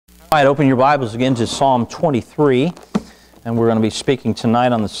All right, open your Bibles again to Psalm 23, and we're going to be speaking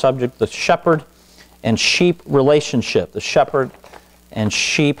tonight on the subject, the shepherd and sheep relationship. The shepherd and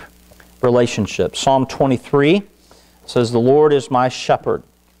sheep relationship. Psalm 23 says, "The Lord is my shepherd."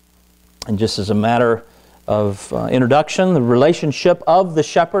 And just as a matter of introduction, the relationship of the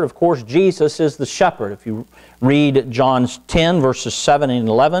shepherd, of course, Jesus is the shepherd. If you read John 10, verses 7 and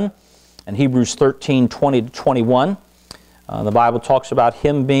 11, and Hebrews 13, 20 to 21, the Bible talks about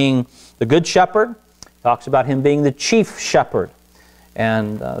Him being the good shepherd, talks about Him being the chief shepherd,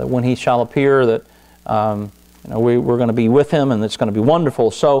 and when He shall appear that we're going to be with Him, and it's going to be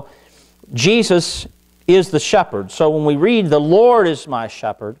wonderful. So Jesus is the shepherd. So when we read, "The Lord is my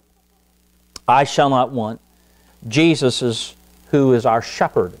shepherd, I shall not want," Jesus is who is our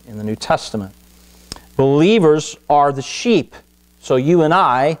shepherd in the New Testament. Believers are the sheep. So you and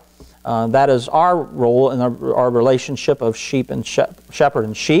I, that is our role in our relationship of sheep and shepherd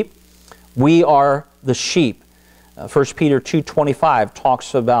and sheep. We are the sheep. 1 Peter 2:25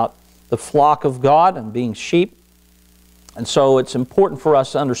 talks about the flock of God and being sheep. And so it's important for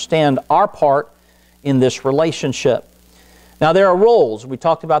us to understand our part in this relationship. Now there are roles. We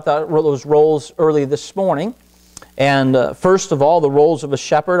talked about those roles early this morning. And first of all, the roles of a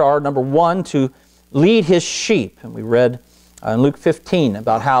shepherd are, number one, to lead his sheep. And we read in Luke 15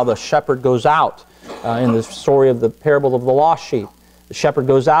 about how the shepherd goes out in the story of the parable of the lost sheep. The shepherd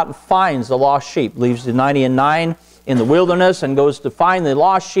goes out and finds the lost sheep, leaves the 99 in the wilderness and goes to find the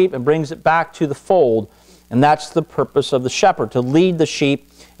lost sheep and brings it back to the fold. And that's the purpose of the shepherd, to lead the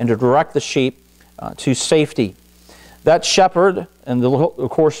sheep and to direct the sheep to safety. That shepherd, and of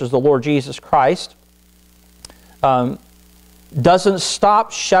course is the Lord Jesus Christ, doesn't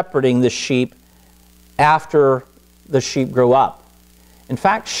stop shepherding the sheep after the sheep grow up. In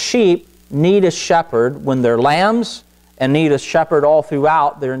fact, sheep need a shepherd when they're lambs and need a shepherd all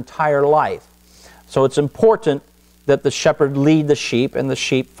throughout their entire life. So it's important that the shepherd lead the sheep and the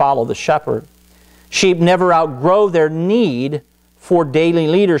sheep follow the shepherd. Sheep never outgrow their need for daily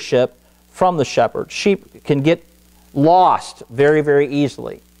leadership from the shepherd. Sheep can get lost very, very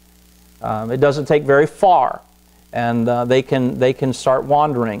easily. It doesn't take very far, and they can start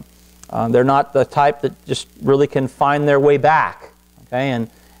wandering. They're not the type that just really can find their way back. Okay, and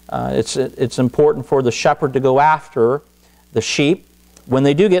it's important for the shepherd to go after the sheep when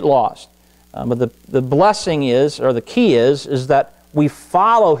they do get lost. But the blessing is, or the key is that we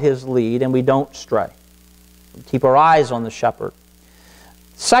follow his lead and we don't stray. We keep our eyes on the shepherd.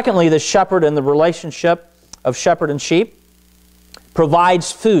 Secondly, the shepherd and the relationship of shepherd and sheep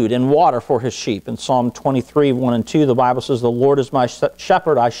provides food and water for his sheep. In Psalm 23, 1 and 2, the Bible says, "The Lord is my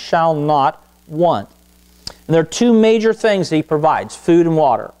shepherd, I shall not want." And there are two major things that he provides, food and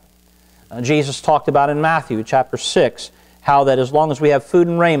water. Jesus talked about in Matthew chapter 6, how that as long as we have food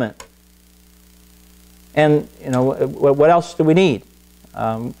and raiment, and what else do we need?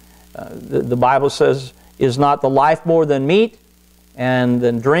 The Bible says, "Is not the life more than meat, and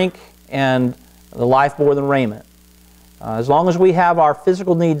than drink, and the life more than raiment?" As long as we have our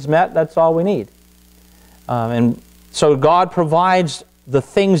physical needs met, that's all we need. And so God provides the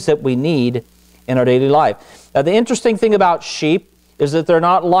things that we need in our daily life. Now the interesting thing about sheep is that they're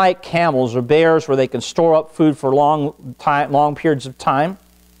not like camels or bears where they can store up food for long periods of time.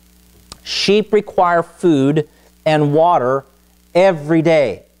 Sheep require food and water every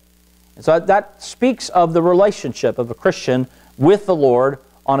day. And so that speaks of the relationship of a Christian with the Lord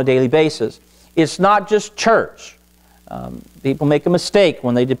on a daily basis. It's not just church. People make a mistake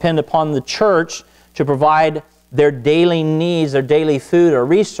when they depend upon the church to provide their daily needs, their daily food or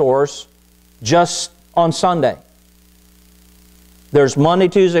resource just on Sunday. There's Monday,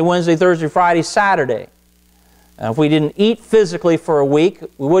 Tuesday, Wednesday, Thursday, Friday, Saturday. If we didn't eat physically for a week,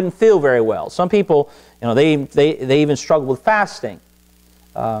 we wouldn't feel very well. Some people, they even struggle with fasting,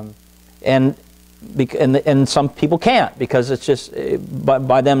 and some people can't because it's just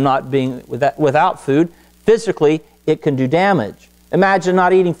by them not being without food physically, it can do damage. Imagine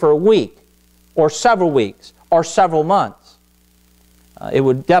not eating for a week, or several weeks, or several months. It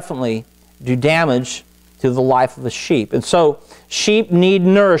would definitely do damage to the life of the sheep. And so sheep need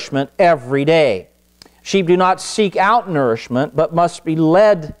nourishment every day. Sheep do not seek out nourishment, but must be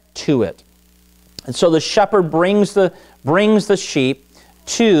led to it. And so the shepherd brings the sheep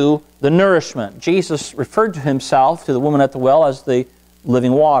to the nourishment. Jesus referred to himself, to the woman at the well, as the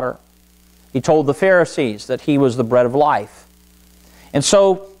living water. He told the Pharisees that he was the bread of life. And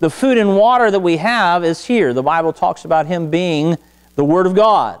so the food and water that we have is here. The Bible talks about him being the Word of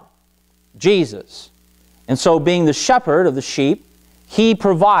God, Jesus. And so being the shepherd of the sheep, he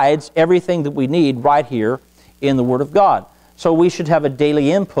provides everything that we need right here in the Word of God. So we should have a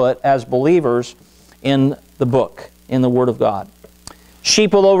daily input as believers in the book, in the Word of God.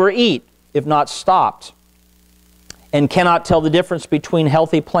 Sheep will overeat if not stopped, and cannot tell the difference between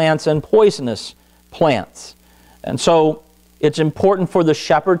healthy plants and poisonous plants. And so it's important for the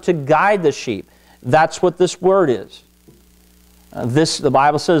shepherd to guide the sheep. That's what this word is. The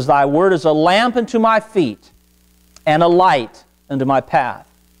Bible says, "Thy word is a lamp unto my feet and a light unto my path."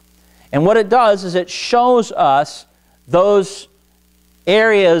 And what it does is it shows us those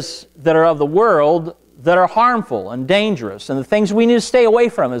areas that are of the world that are harmful and dangerous, and the things we need to stay away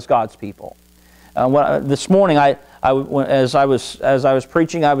from as God's people. This morning, as I was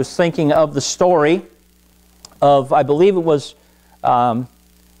preaching, I was thinking of the story of, I believe it was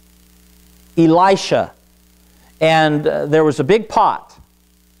Elisha, and there was a big pot.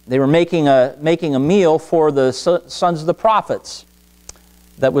 They were making a meal for the sons of the prophets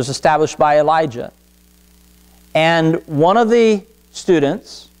that was established by Elijah. And one of the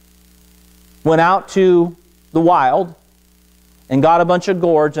students went out to the wild and got a bunch of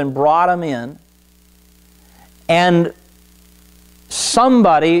gourds and brought them in. And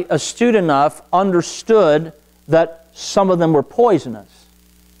somebody astute enough understood that some of them were poisonous,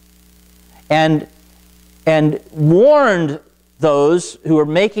 and warned those who were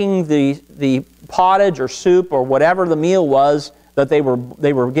making the pottage or soup or whatever the meal was that they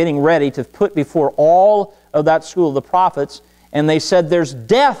were getting ready to put before all of that school of the prophets, and they said, "There's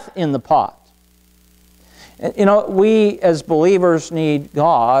death in the pot." You know, we as believers need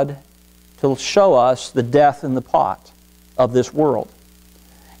God to show us the death in the pot of this world.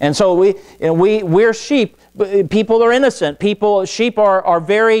 And so we're sheep. People are innocent. Sheep are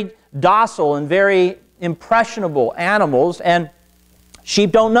very docile and very impressionable animals, and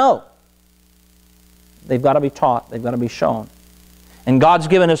sheep don't know. They've got to be taught. They've got to be shown. And God's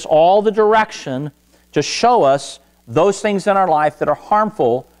given us all the direction to show us those things in our life that are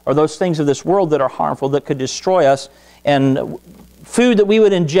harmful, or those things of this world that are harmful, that could destroy us, and food that we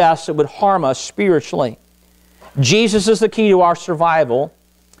would ingest that would harm us spiritually. Jesus is the key to our survival,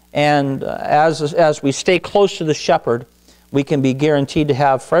 and as we stay close to the shepherd, we can be guaranteed to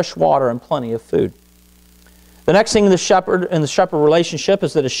have fresh water and plenty of food. The next thing in the shepherd relationship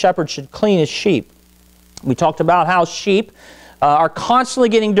is that a shepherd should clean his sheep. We talked about how sheep are constantly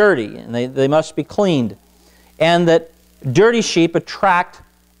getting dirty, and they must be cleaned. And that dirty sheep attract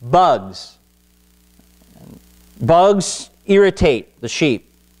bugs. Bugs irritate the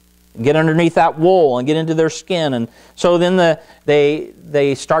sheep, and get underneath that wool and get into their skin. And so then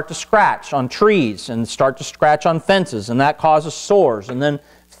they start to scratch on trees and start to scratch on fences, and that causes sores. And then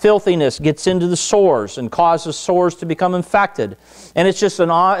filthiness gets into the sores and causes sores to become infected. And it's just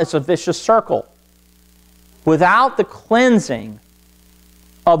it's a vicious circle. Without the cleansing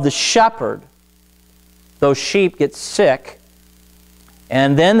of the shepherd, those sheep get sick,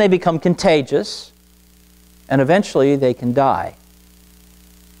 and then they become contagious, and eventually they can die.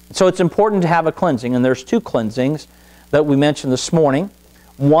 So it's important to have a cleansing, and there's two cleansings that we mentioned this morning.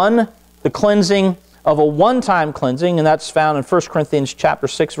 One, the cleansing of a one-time cleansing, and that's found in 1 Corinthians chapter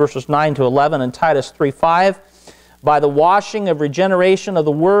 6, verses 9 to 11, and Titus 3:5, by the washing of regeneration of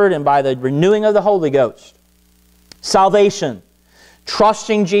the Word and by the renewing of the Holy Ghost. Salvation,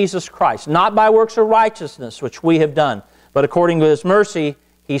 trusting Jesus Christ, not by works of righteousness, which we have done, but according to His mercy,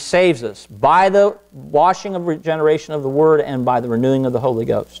 He saves us by the washing of regeneration of the Word and by the renewing of the Holy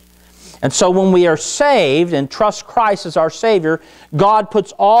Ghost. And so when we are saved and trust Christ as our Savior, God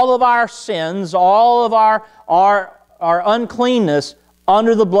puts all of our sins, all of our uncleanness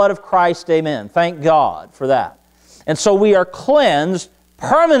under the blood of Christ. Amen. Thank God for that. And so we are cleansed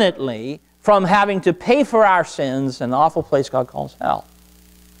permanently from having to pay for our sins in the awful place God calls hell.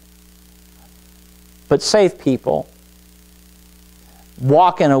 But saved people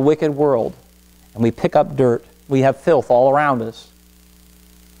walk in a wicked world, and we pick up dirt. We have filth all around us.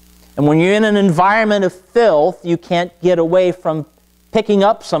 And when you're in an environment of filth, you can't get away from picking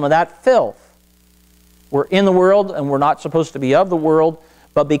up some of that filth. We're in the world, and we're not supposed to be of the world,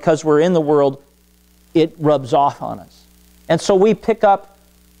 but because we're in the world, it rubs off on us. And so we pick up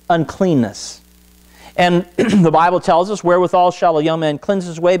uncleanness. And the Bible tells us, "Wherewithal shall a young man cleanse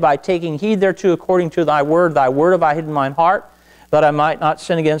his way? By taking heed thereto according to thy word. Thy word have I hid in mine heart, that I might not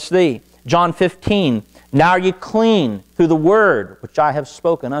sin against thee." John 15, "Now are ye clean through the word which I have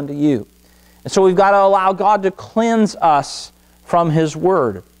spoken unto you." And so we've got to allow God to cleanse us from His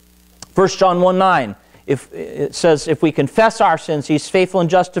word. 1 John 1:9, it says, "If we confess our sins, He's faithful and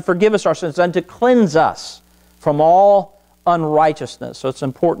just to forgive us our sins and to cleanse us from all unrighteousness." So it's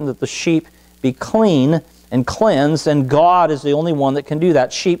important that the sheep be clean and cleansed, and God is the only one that can do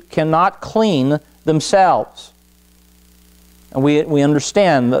that. Sheep cannot clean themselves. And we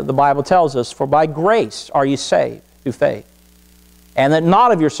understand that the Bible tells us, for by grace are you saved through faith, and that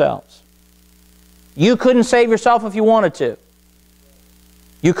not of yourselves. You couldn't save yourself if you wanted to.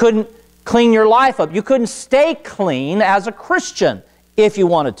 You couldn't clean your life up. You couldn't stay clean as a Christian if you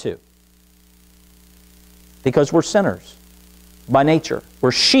wanted to. Because we're sinners by nature.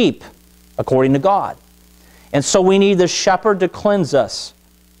 We're sheep according to God. And so we need the shepherd to cleanse us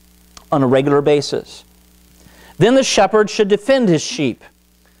on a regular basis. Then the shepherd should defend his sheep.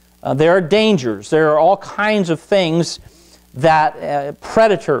 There are dangers. There are all kinds of things that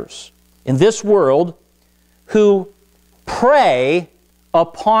predators in this world who prey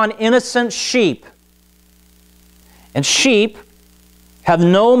upon innocent sheep. And sheep have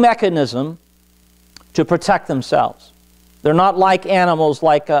no mechanism to protect themselves. They're not like animals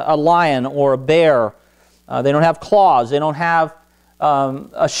like a lion or a bear. They don't have claws. They don't have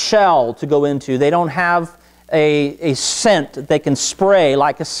a shell to go into. They don't have a scent that they can spray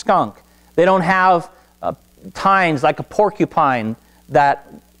like a skunk. They don't have tines like a porcupine that,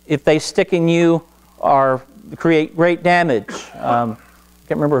 if they stick in you, create great damage. I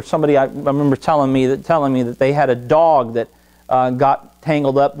can't remember, somebody I remember telling me that they had a dog that got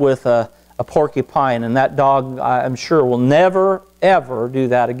tangled up with a porcupine, and that dog, I'm sure, will never ever do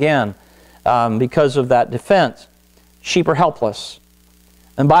that again because of that defense. Sheep are helpless.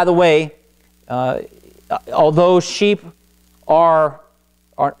 And by the way, although sheep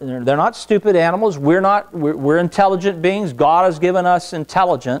they're not stupid animals, we're intelligent beings. God has given us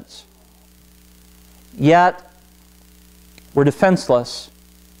intelligence. Yet we're defenseless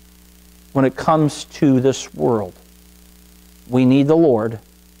when it comes to this world. We need the Lord,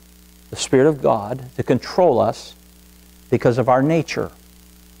 the Spirit of God, to control us because of our nature.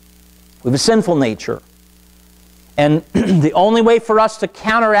 We have a sinful nature. And the only way for us to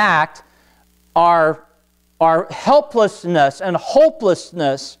counteract our helplessness and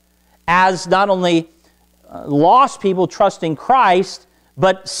hopelessness as not only lost people trusting Christ,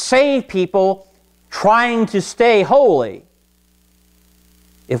 but saved people trying to stay holy.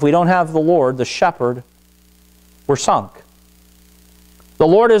 If we don't have the Lord, the shepherd, we're sunk. The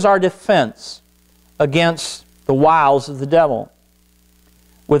Lord is our defense against the wiles of the devil.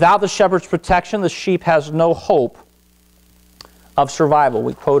 Without the shepherd's protection, the sheep has no hope of survival.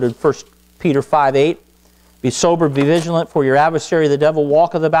 We quoted 1 Peter 5:8. Be sober, be vigilant, for your adversary the devil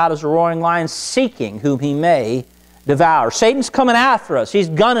walketh about as a roaring lion, seeking whom he may devour. Satan's coming after us. He's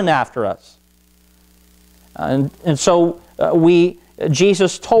gunning after us. And so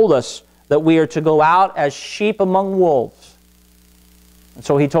Jesus told us that we are to go out as sheep among wolves. And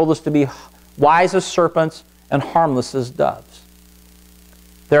so He told us to be wise as serpents and harmless as doves.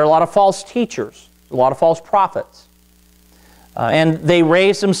 There are a lot of false teachers, a lot of false prophets. And they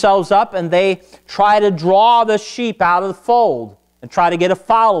raise themselves up and they try to draw the sheep out of the fold and try to get a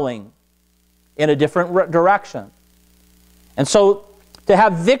following in a different direction. And so to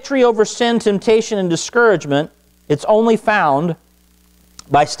have victory over sin, temptation, and discouragement, it's only found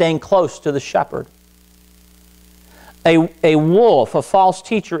by staying close to the shepherd. A wolf, a false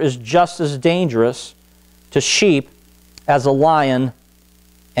teacher, is just as dangerous to sheep as a lion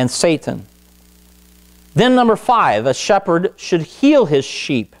and Satan. Then number 5, a shepherd should heal his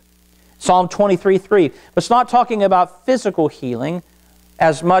sheep. Psalm 23:3. But it's not talking about physical healing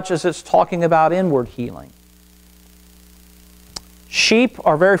as much as it's talking about inward healing. Sheep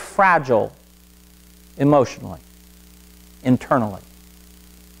are very fragile emotionally, internally.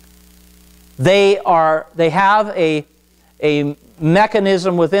 They have a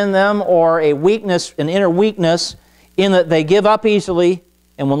mechanism within them, or a weakness, an inner weakness, in that they give up easily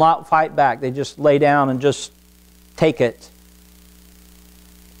and will not fight back. They just lay down and just take it.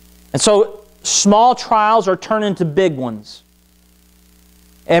 And so small trials are turned into big ones.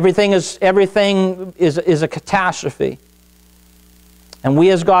 Everything is a catastrophe. And we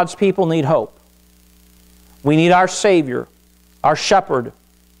as God's people need hope. We need our Savior, our shepherd.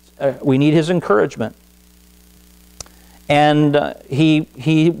 We need His encouragement. And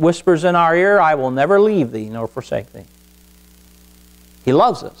He whispers in our ear, I will never leave thee nor forsake thee. He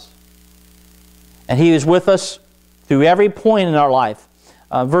loves us. And He is with us through every point in our life.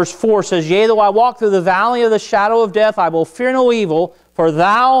 Verse 4 says, Yea, though I walk through the valley of the shadow of death, I will fear no evil, for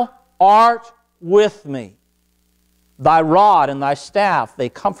Thou art with me. Thy rod and Thy staff, they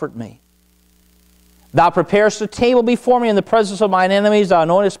comfort me. Thou preparest a table before me in the presence of mine enemies. Thou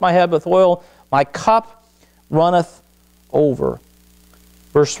anointest my head with oil. My cup runneth over.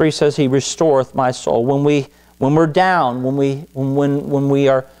 Verse 3 says, He restoreth my soul. When we're down, when we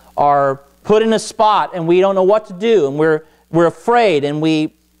are put in a spot and we don't know what to do, and we're afraid, and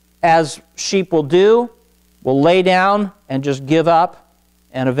we, as sheep will do, will lay down and just give up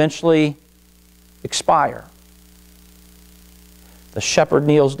and eventually expire. The shepherd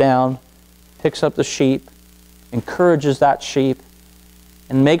kneels down, picks up the sheep, encourages that sheep,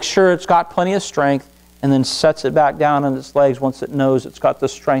 and makes sure it's got plenty of strength, and then sets it back down on its legs once it knows it's got the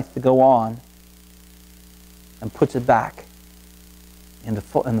strength to go on, and puts it back in the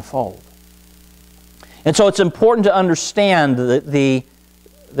fold. And so it's important to understand the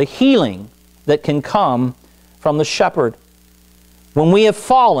healing that can come from the shepherd. When we have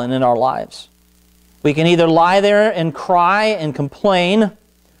fallen in our lives, we can either lie there and cry and complain,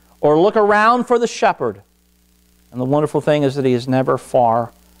 or look around for the shepherd. And the wonderful thing is that he is never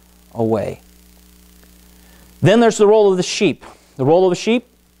far away. Then there's the role of the sheep. The role of the sheep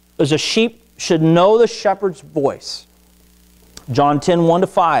is a sheep should know the shepherd's voice. John 10,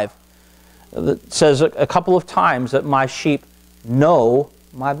 1-5 says a couple of times that my sheep know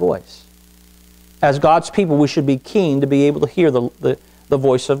my voice. As God's people, we should be keen to be able to hear the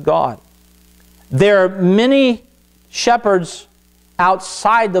voice of God. There are many shepherds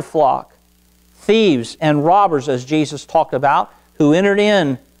outside the flock, thieves and robbers, as Jesus talked about, who entered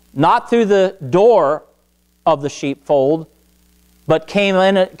in not through the door of the sheepfold, but came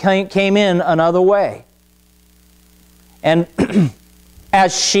in another way. And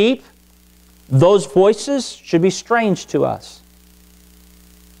as sheep, those voices should be strange to us.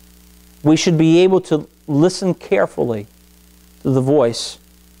 We should be able to listen carefully to the voice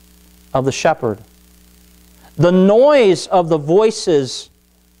of the shepherd. The noise of the voices